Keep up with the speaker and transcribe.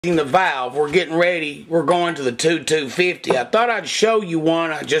The valve, we're getting ready, we're going to the 2250. I thought I'd show you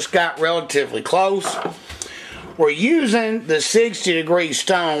one. I just got relatively close. We're using the 60-degree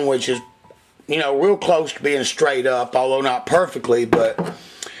stone, which is, you know, real close to being straight up, although not perfectly. But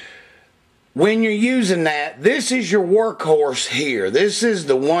when you're using that, this is your workhorse here. This is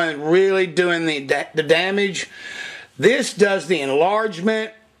the one really doing the damage. This does the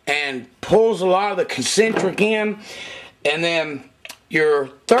enlargement and pulls a lot of the concentric in, and then your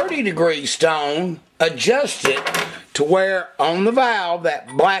 30-degree stone adjusts it to where on the valve, that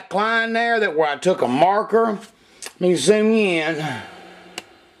black line there, that where I took a marker, let me zoom in,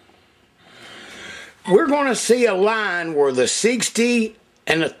 we're going to see a line where the 60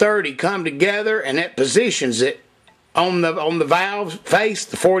 and the 30 come together, and it positions it on the valve face,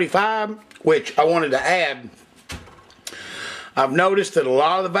 the 45, which I wanted to add. I've noticed that a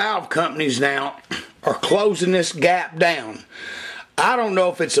lot of the valve companies now are closing this gap down. I don't know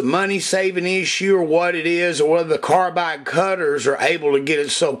if it's a money-saving issue or what it is, or whether the carbide cutters are able to get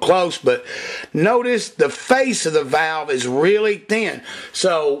it so close, but notice the face of the valve is really thin.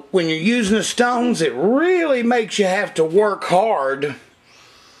 So when you're using the stones, it really makes you have to work hard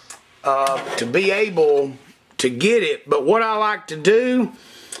to be able to get it. But what I like to do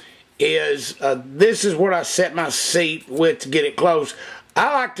is, this is what I set my seat with to get it close.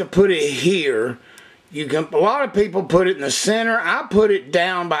 I like to put it here. A lot of people put it in the center. I put it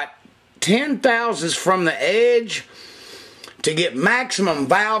down by 10 thousandths from the edge to get maximum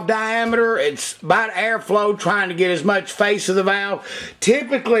valve diameter. It's about airflow, trying to get as much face of the valve.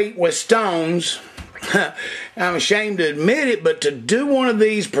 Typically with stones, I'm ashamed to admit it, but to do one of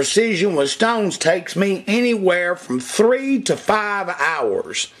these precision with stones takes me anywhere from 3 to 5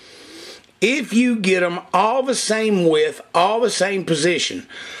 hours. If you get them all the same width, all the same position.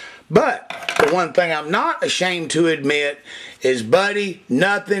 But the one thing I'm not ashamed to admit is, buddy,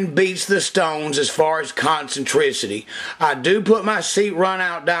 nothing beats the stones as far as concentricity. I do put my seat run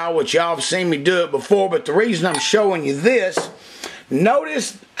out dial, which y'all have seen me do it before, but the reason I'm showing you this,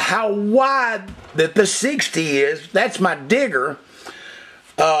 notice how wide that the 60 is. That's my digger.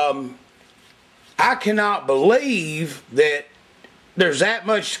 I cannot believe that there's that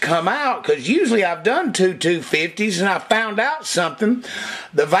much to come out, because usually I've done two 250s, and I found out something.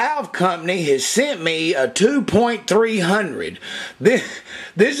 The valve company has sent me a 2.300.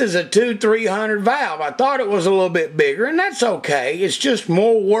 This is a 2.300 valve. I thought it was a little bit bigger, and that's okay. It's just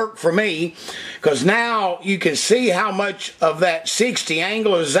more work for me, because now you can see how much of that 60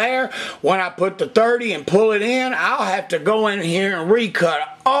 angle is there. When I put the 30 and pull it in, I'll have to go in here and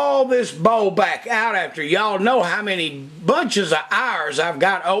recut all this bowl back out after. Y'all know how many bunches of hours I've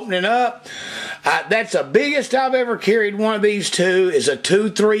got opening up. That's the biggest I've ever carried. One of these two is a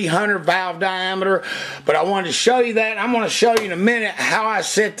 2.300 valve diameter, but I wanted to show you that. I'm going to show you in a minute how I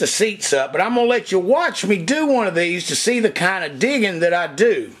set the seats up, but I'm going to let you watch me do one of these to see the kind of digging that I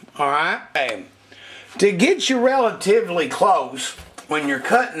do. Alright? Okay. To get you relatively close when you're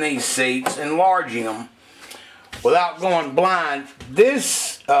cutting these seats, enlarging them without going blind,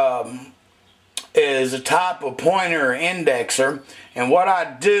 this is a type of pointer or indexer, and what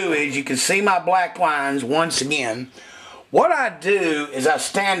I do is, you can see my black lines once again. What I do is I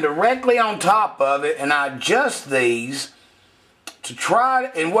stand directly on top of it and I adjust these to try,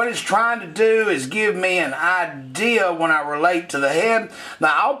 and what it's trying to do is give me an idea when I relate to the head.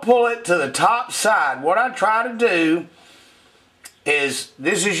 Now I'll pull it to the top side. What I try to do is,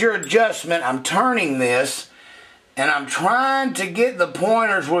 this is your adjustment, I'm turning this, and I'm trying to get the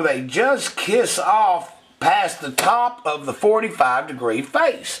pointers where they just kiss off past the top of the 45-degree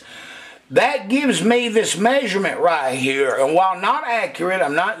face. That gives me this measurement right here, and while not accurate,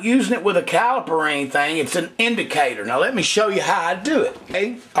 I'm not using it with a caliper or anything, it's an indicator. Now let me show you how I do it.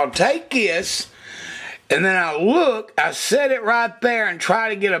 Okay? I'll take this, and then I look, I set it right there and try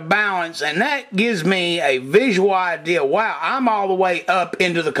to get a balance, and that gives me a visual idea. Wow, I'm all the way up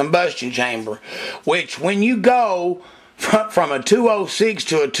into the combustion chamber, which when you go from a 206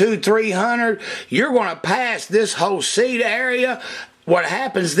 to a 2300, you're going to pass this whole seat area. What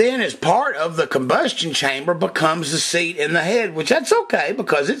happens then is part of the combustion chamber becomes the seat in the head, which that's okay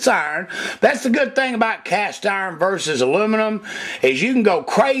because it's iron. That's the good thing about cast iron versus aluminum, is you can go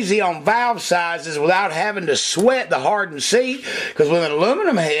crazy on valve sizes without having to sweat the hardened seat, because with an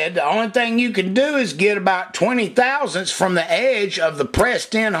aluminum head, the only thing you can do is get about 20 thousandths from the edge of the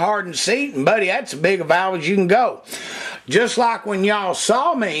pressed in hardened seat, and buddy, that's as big a valve as you can go. Just like when y'all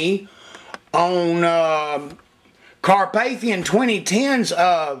saw me on Carpathian 2010s,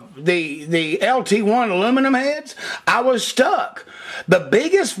 the LT1 aluminum heads, I was stuck. The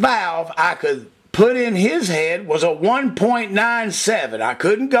biggest valve I could put in his head was a 1.97. I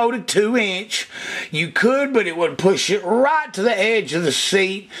couldn't go to 2-inch. You could, but it would push it right to the edge of the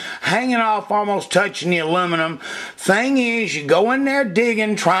seat, hanging off, almost touching the aluminum. Thing is, you go in there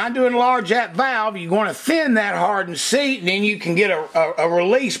digging, trying to enlarge that valve, you're going to thin that hardened seat, and then you can get a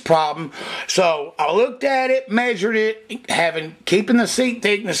release problem. So I looked at it, measured it, keeping the seat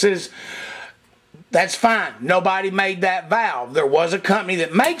thicknesses. That's fine. Nobody made that valve. There was a company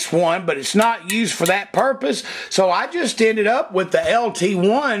that makes one, but it's not used for that purpose. So I just ended up with the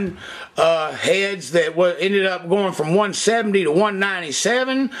LT1 heads that ended up going from 170 to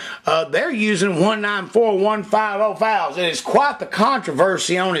 197. They're using 194, 150 valves. And it's quite the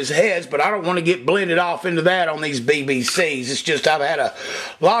controversy on his heads, but I don't want to get blended off into that on these BBCs. It's just I've had a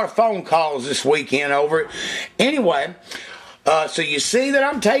lot of phone calls this weekend over it. Anyway, so you see that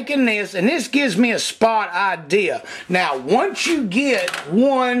I'm taking this, and this gives me a spot idea. Now, once you get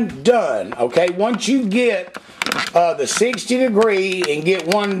one done, okay, once you get the 60 degree and get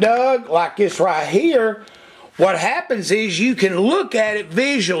one dug, like this right here, what happens is you can look at it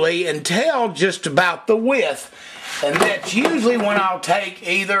visually and tell just about the width. And that's usually when I'll take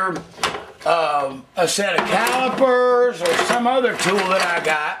either a set of calipers or some other tool that I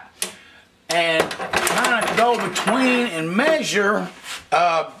got, and kind of go between and measure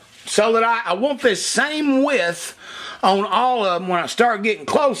so that I want this same width on all of them. When I start getting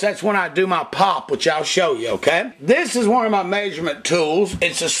close, that's when I do my pop, which I'll show you, okay? This is one of my measurement tools.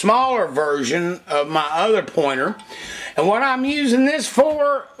 It's a smaller version of my other pointer. And what I'm using this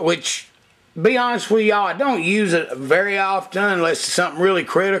for, which, be honest with y'all, I don't use it very often unless it's something really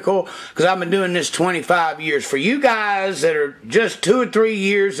critical, because I've been doing this 25 years. For you guys that are just 2 or 3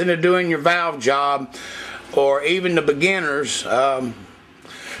 years into doing your valve job, or even the beginners,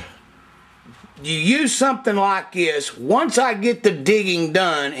 you use something like this. Once I get the digging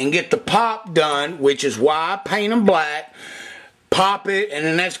done and get the pop done, which is why I paint them black, pop it, and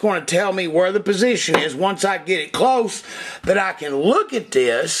then that's going to tell me where the position is. Once I get it close, that I can look at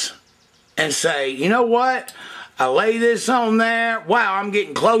this and say, you know what, I lay this on there, wow, I'm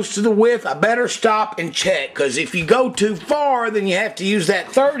getting close to the width, I better stop and check, because if you go too far, then you have to use that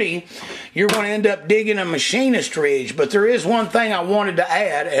 30, you're going to end up digging a machinist ridge. But there is one thing I wanted to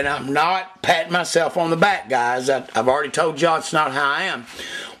add, and I'm not patting myself on the back, guys. I've already told y'all it's not how I am.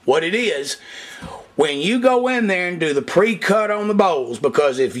 What it is, when you go in there and do the pre-cut on the bowls,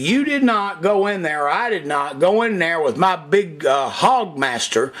 because if you did not go in there, or I did not go in there with my big hog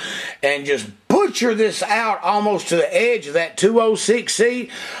master and just butcher this out almost to the edge of that 206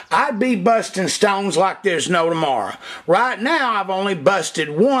 seat, I'd be busting stones like there's no tomorrow. Right now, I've only busted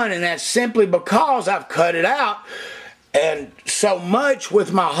one, and that's simply because I've cut it out and so much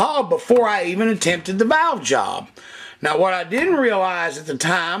with my hog before I even attempted the valve job. Now, what I didn't realize at the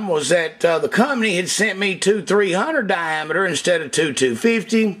time was that the company had sent me 2 300 diameter instead of 2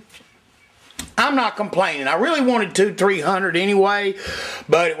 250. I'm not complaining. I really wanted 2 300 anyway,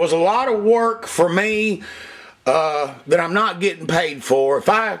 but it was a lot of work for me that I'm not getting paid for. If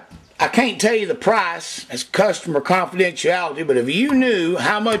I can't tell you the price, it's customer confidentiality, but if you knew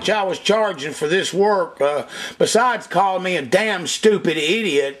how much I was charging for this work, besides calling me a damn stupid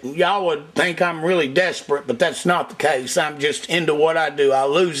idiot, y'all would think I'm really desperate, but that's not the case. I'm just into what I do. I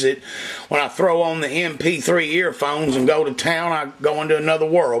lose it when I throw on the MP3 earphones and go to town. I go into another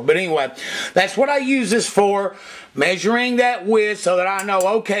world. But anyway, that's what I use this for. Measuring that width so that I know,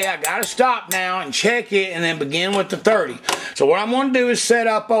 okay, I got to stop now and check it and then begin with the 30. So what I'm going to do is set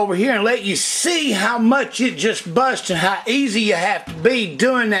up over here and let you see how much it just busts and how easy you have to be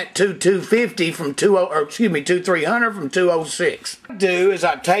doing that 2 250 from 2 300 from 206. What I do is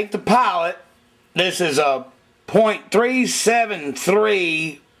I take the pilot. This is a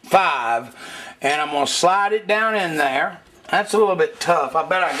 0.3735, and I'm going to slide it down in there. That's a little bit tough. I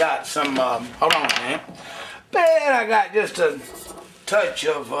bet I got some, hold on a minute. Bet I got just a touch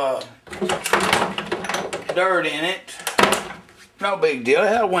of dirt in it. No big deal.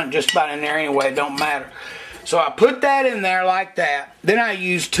 Hell, it went just about in there anyway. It don't matter. So I put that in there like that. Then I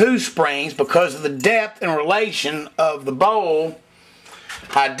use 2 springs because of the depth and relation of the bowl,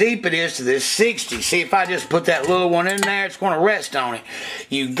 how deep it is to this 60. See, if I just put that little one in there, it's going to rest on it.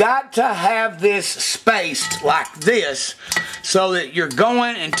 You got to have this spaced like this so that you're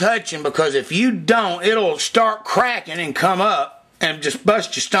going and touching, because if you don't, it'll start cracking and come up and just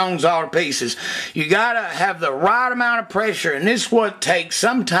bust your stones all to pieces. You gotta have the right amount of pressure, and this is what takes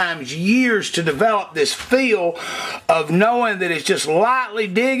sometimes years to develop this feel of knowing that it's just lightly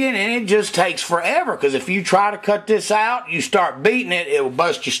digging, and it just takes forever, because if you try to cut this out, you start beating it, it will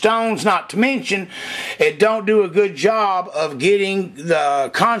bust your stones, not to mention it don't do a good job of getting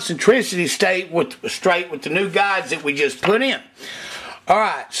the concentricity straight with the new guides that we just put in.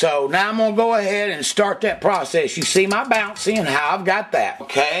 Alright, so now I'm going to go ahead and start that process. You see my bouncing and how I've got that.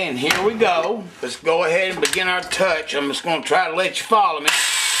 Okay, and here we go. Let's go ahead and begin our touch. I'm just going to try to let you follow me. I'm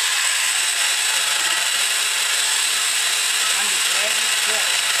just letting it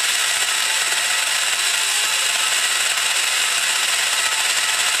flow.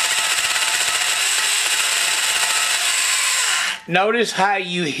 Notice how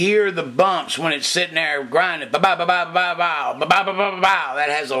you hear the bumps when it's sitting there grinding. That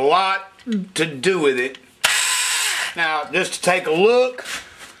has a lot to do with it. Now, just to take a look.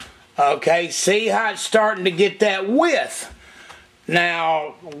 Okay, see how it's starting to get that width.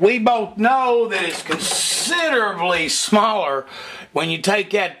 Now, we both know that it's considerably smaller when you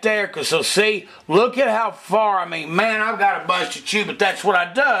take that there, because so see, look at how far, I mean, man, I've got a bunch of chew, but that's what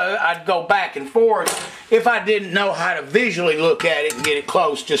I do. I'd go back and forth if I didn't know how to visually look at it and get it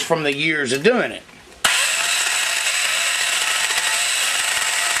close just from the years of doing it.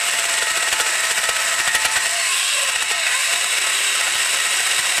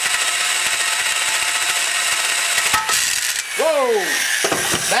 Whoa!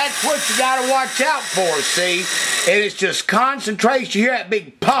 That's what you got to watch out for, see? And it's just concentration. You hear that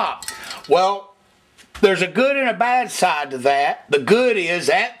big pop. Well, there's a good and a bad side to that. The good is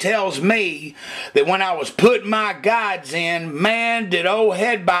that tells me that when I was putting my guides in, man, did old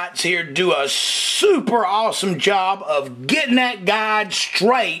Headbytes here do a super awesome job of getting that guide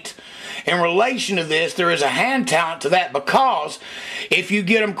straight. In relation to this, there is a hand talent to that, because if you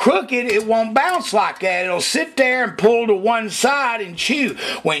get them crooked, it won't bounce like that. It'll sit there and pull to one side and chew.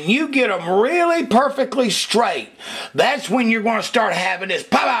 When you get them really perfectly straight, that's when you're going to start having this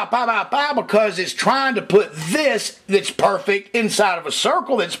pow, pow, pow, pow, because it's trying to put this that's perfect inside of a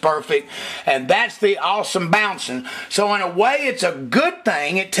circle that's perfect, and that's the awesome bouncing. So in a way, it's a good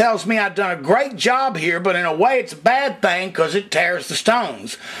thing. It tells me I've done a great job here, but in a way, it's a bad thing because it tears the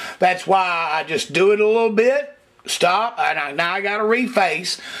stones. That's why I just do it a little bit, stop, and now I got to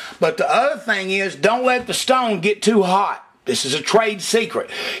reface. But the other thing is, don't let the stone get too hot. This is a trade secret.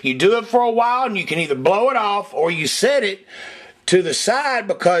 You do it for a while, and you can either blow it off or you set it to the side,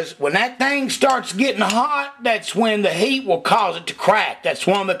 because when that thing starts getting hot, that's when the heat will cause it to crack. That's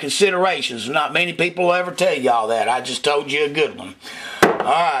one of the considerations. Not many people will ever tell y'all that. I just told you a good one.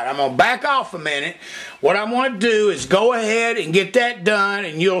 Alright, I'm going to back off a minute. What I want to do is go ahead and get that done,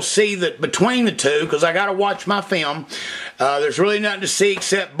 and you'll see that between the two, because I got to watch my film, there's really nothing to see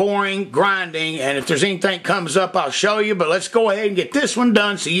except boring, grinding, and if there's anything that comes up, I'll show you, but let's go ahead and get this one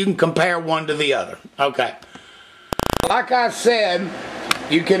done so you can compare one to the other. Okay. Like I said,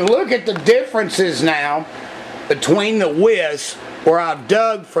 you can look at the differences now between the widths where I've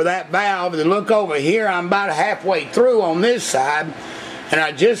dug for that valve, and look over here, I'm about halfway through on this side, and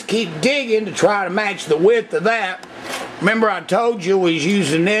I just keep digging to try to match the width of that. Remember I told you we was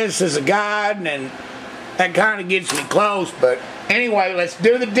using this as a guide, and that kind of gets me close, but anyway, let's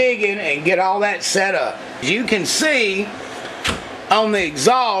do the digging and get all that set up. As you can see, on the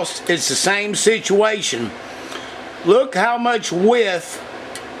exhaust, it's the same situation. Look how much width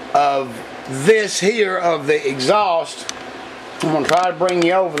of this here, of the exhaust. I'm going to try to bring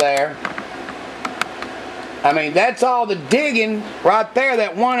you over there. I mean, that's all the digging right there.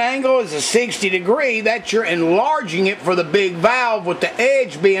 That one angle is a 60 degree. That's you're enlarging it for the big valve, with the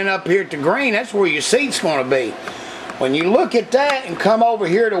edge being up here at the green. That's where your seat's going to be. When you look at that and come over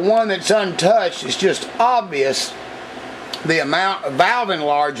here to one that's untouched, it's just obvious the amount of valve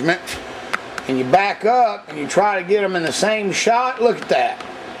enlargement. And you back up and you try to get them in the same shot. Look at that.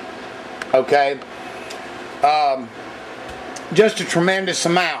 Okay. Just a tremendous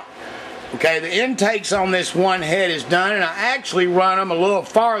amount. Okay, the intakes on this one head is done, and I actually run them a little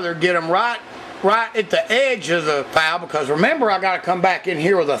farther, get them right at the edge of the valve, because remember I got to come back in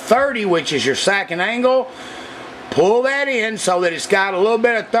here with a 30, which is your second angle. Pull that in so that it's got a little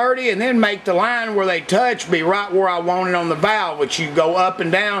bit of 30, and then make the line where they touch be right where I want it on the valve, which you go up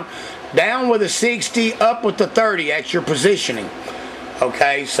and down with a 60, up with the 30. That's your positioning.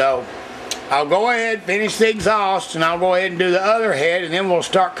 Okay, so I'll go ahead, finish the exhaust, and I'll go ahead and do the other head, and then we'll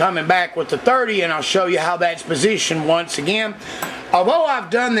start coming back with the 30, and I'll show you how that's positioned once again. Although I've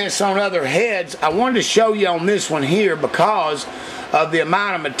done this on other heads, I wanted to show you on this one here because of the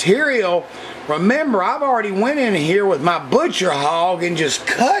amount of material remember, I've already went in here with my butcher hog and just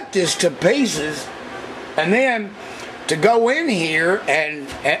cut this to pieces, and then to go in here and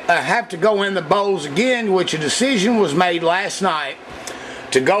have to go in the bowls again, which a decision was made last night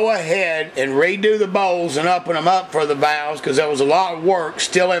to go ahead and redo the bowls and open them up for the valves, because there was a lot of work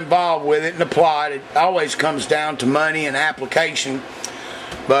still involved with it and the plot. It always comes down to money and application,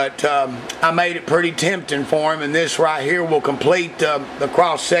 but I made it pretty tempting for him, and this right here will complete the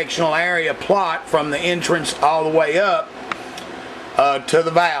cross-sectional area plot from the entrance all the way up to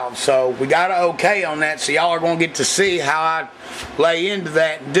the valve. So we got an okay on that, so y'all are going to get to see how I lay into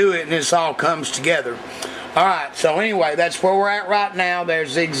that and do it, and this all comes together. Alright, so anyway, that's where we're at right now.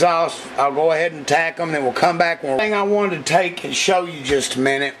 There's the exhaust. I'll go ahead and tack them, then we'll come back. One thing I wanted to take and show you just a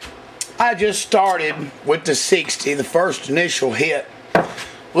minute. I just started with the 60, the first initial hit.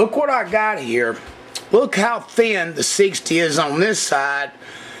 Look what I got here. Look how thin the 60 is on this side.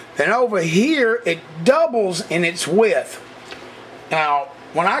 Then over here, it doubles in its width. Now,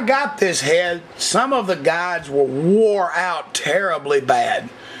 when I got this head, some of the guides were wore out terribly bad.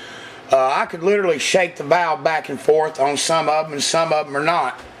 I could literally shake the valve back and forth on some of them, and some of them are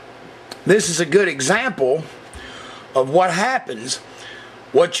not. This is a good example of what happens.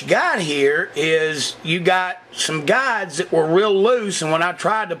 What you got here is you got some guides that were real loose, and when I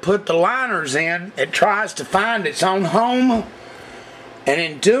tried to put the liners in, it tries to find its own home, and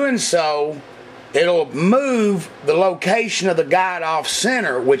in doing so, it'll move the location of the guide off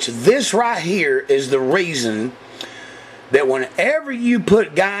center, which this right here is the reason that whenever you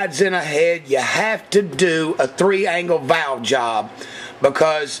put guides in a head, you have to do a 3-angle valve job,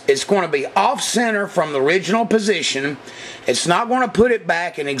 because it's going to be off center from the original position. It's not going to put it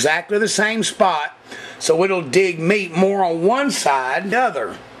back in exactly the same spot, so it'll dig meat more on one side than the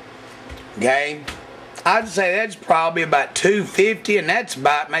other. Okay, I'd say that's probably about 250, and that's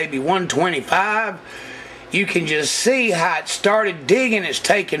about maybe 125. You can just see how it started digging. It's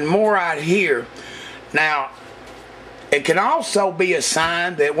taking more out here. Now, it can also be a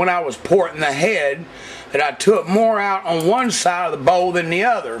sign that when I was porting the head, that I took more out on one side of the bowl than the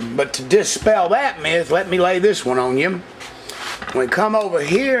other. But to dispel that myth, let me lay this one on you. When we come over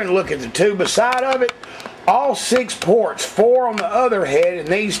here and look at the two beside of it, all 6 ports, 4 on the other head, and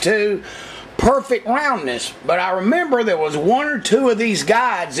these 2, perfect roundness. But I remember there was 1 or 2 of these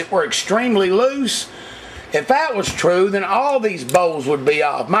guides that were extremely loose. If that was true, then all these bowls would be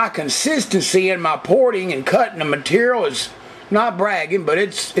off. My consistency in my porting and cutting the material is not bragging, but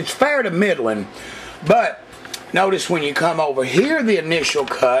it's fair to middling. But notice when you come over here, the initial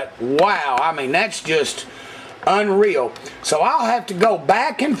cut, wow, I mean, that's just unreal. So I'll have to go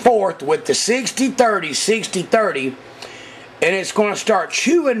back and forth with the 60-30, 60-30, and it's going to start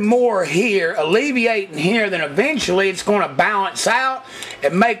chewing more here, alleviating here, then eventually it's going to balance out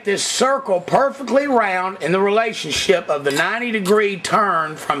and make this circle perfectly round in the relationship of the 90-degree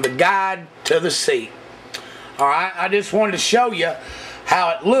turn from the guide to the seat. Alright, I just wanted to show you how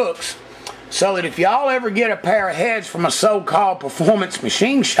it looks, so that if y'all ever get a pair of heads from a so-called performance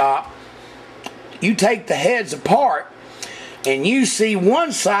machine shop, you take the heads apart and you see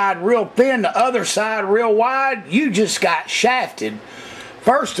one side real thin, the other side real wide, you just got shafted.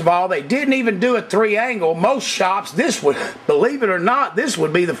 First of all, they didn't even do a 3-angle. Most shops, this would, believe it or not, this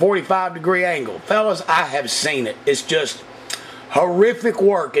would be the 45-degree angle. Fellas, I have seen it. It's just horrific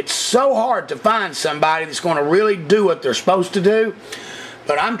work. It's so hard to find somebody that's going to really do what they're supposed to do.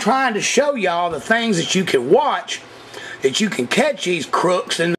 But I'm trying to show y'all the things that you can watch, that you can catch these crooks in